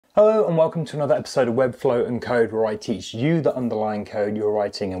Hello and welcome to another episode of Webflow and Code, where I teach you the underlying code you're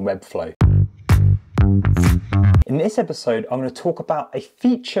writing in Webflow. In this episode, I'm going to talk about a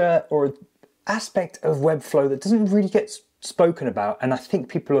feature or an aspect of Webflow that doesn't really get spoken about, and I think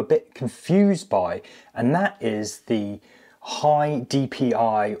people are a bit confused by, and that is the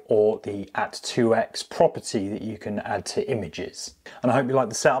HiDPI, or the at 2x property that you can add to images. And I hope you like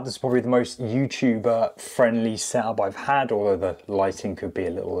the setup. This is probably the most YouTuber friendly setup I've had, although the lighting could be a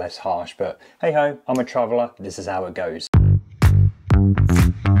little less harsh, but hey ho, I'm a traveler, this is how it goes.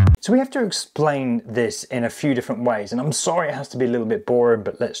 So we have to explain this in a few different ways, and I'm sorry it has to be a little bit boring,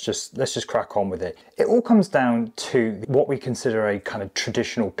 but let's just crack on with it. It all comes down to what we consider a kind of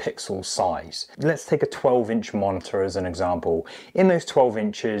traditional pixel size. Let's take a 12-inch monitor as an example. In those 12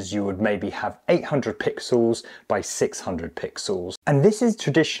 inches, you would maybe have 800 pixels by 600 pixels. And this is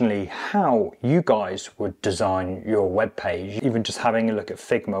traditionally how you guys would design your web page. Even just having a look at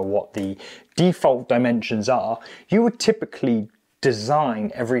Figma, what the default dimensions are, you would typically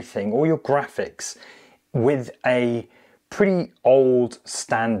design everything, all your graphics, with a pretty old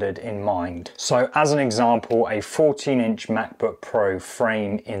standard in mind. So as an example, a 14-inch MacBook Pro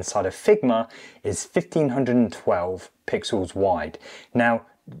frame inside of Figma is 1512 pixels wide. Now,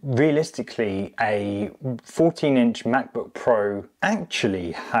 realistically, a 14-inch MacBook Pro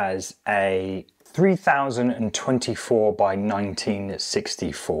actually has a 3024 by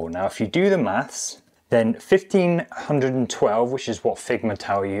 1964. Now, if you do the maths, then 1512, which is what Figma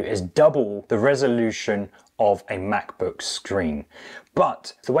tell you, is double the resolution of a MacBook screen.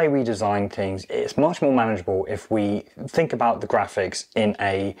 But the way we design things, it's much more manageable if we think about the graphics in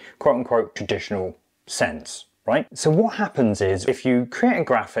a quote-unquote traditional sense. Right? So what happens is, if you create a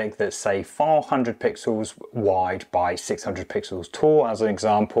graphic that's say 400 pixels wide by 600 pixels tall, as an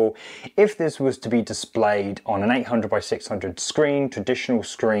example, if this was to be displayed on an 800 by 600 screen, traditional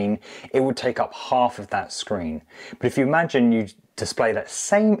screen, it would take up half of that screen. But if you imagine you display that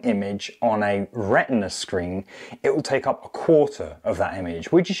same image on a retina screen, it will take up a quarter of that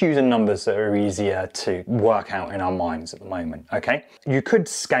image. We're just using numbers that are easier to work out in our minds at the moment, okay? You could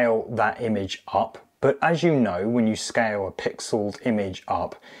scale that image up, but as you know, when you scale a pixeled image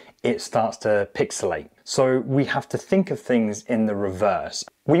up, it starts to pixelate. So we have to think of things in the reverse.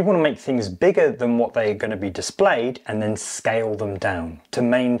 We want to make things bigger than what they're going to be displayed and then scale them down to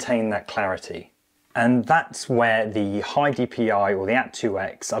maintain that clarity. And that's where the HiDPI, or the at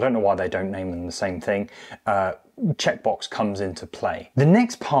 2x, I don't know why they don't name them the same thing, checkbox comes into play. The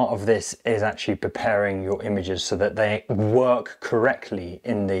next part of this is actually preparing your images so that they work correctly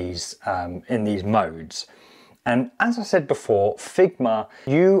in these modes. And as I said before, Figma,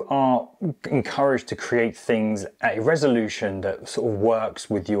 you are encouraged to create things at a resolution that sort of works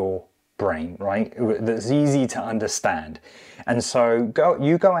with your brain, right? That's easy to understand. And so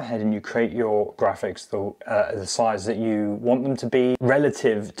you go ahead and you create your graphics the size that you want them to be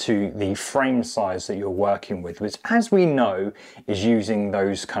relative to the frame size that you're working with, which, as we know, is using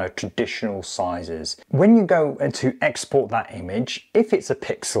those kind of traditional sizes. When you go to export that image, if it's a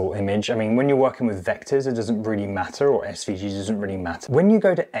pixel image, I mean, when you're working with vectors, it doesn't really matter, or SVGs doesn't really matter. When you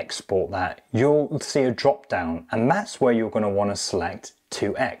go to export that, you'll see a drop down, and that's where you're going to want to select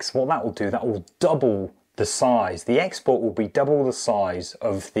 2x. What that will do, that will double the size. The export will be double the size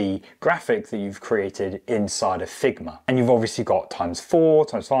of the graphic that you've created inside of Figma. And you've obviously got ×4,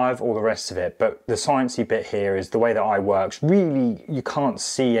 ×5, all the rest of it. But the sciencey bit here is the way that I works. Really, you can't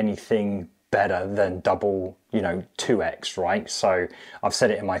see anything better than double, 2x, right? So I've said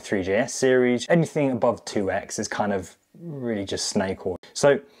it in my 3JS series. Anything above 2x is kind of really just snake oil.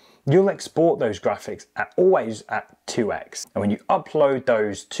 So you'll export those graphics always at 2x. And when you upload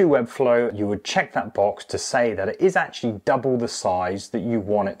those to Webflow, you would check that box to say that it is actually double the size that you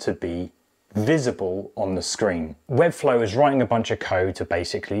want it to be visible on the screen. Webflow is writing a bunch of code to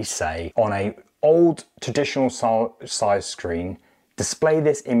basically say, on a old traditional size screen, display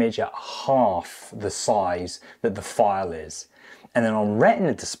this image at half the size that the file is. And then on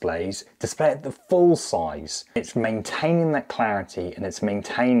retina displays, display at the full size. It's maintaining that clarity, and it's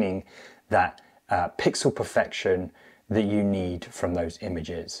maintaining that pixel perfection that you need from those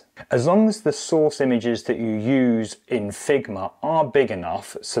images. As long as the source images that you use in Figma are big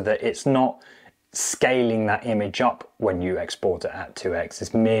enough so that it's not scaling that image up when you export it at 2x,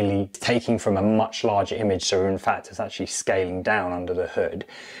 it's merely taking from a much larger image, so in fact it's actually scaling down under the hood.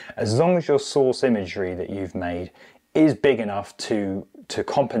 As long as your source imagery that you've made is big enough to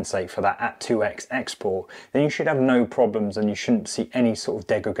compensate for that at 2x export, then you should have no problems and you shouldn't see any sort of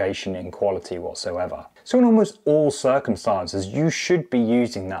degradation in quality whatsoever. So in almost all circumstances, you should be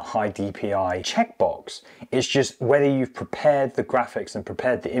using that HiDPI checkbox. It's just whether you've prepared the graphics and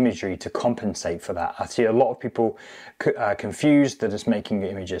prepared the imagery to compensate for that. I see a lot of people confused that it's making your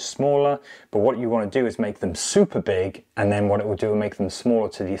images smaller, but what you want to do is make them super big, and then what it will do will make them smaller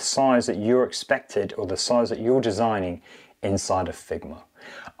to the size that you're expected or the size that you're designing inside of Figma.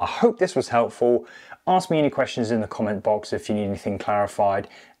 I hope this was helpful. Ask me any questions in the comment box if you need anything clarified,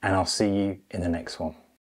 and I'll see you in the next one.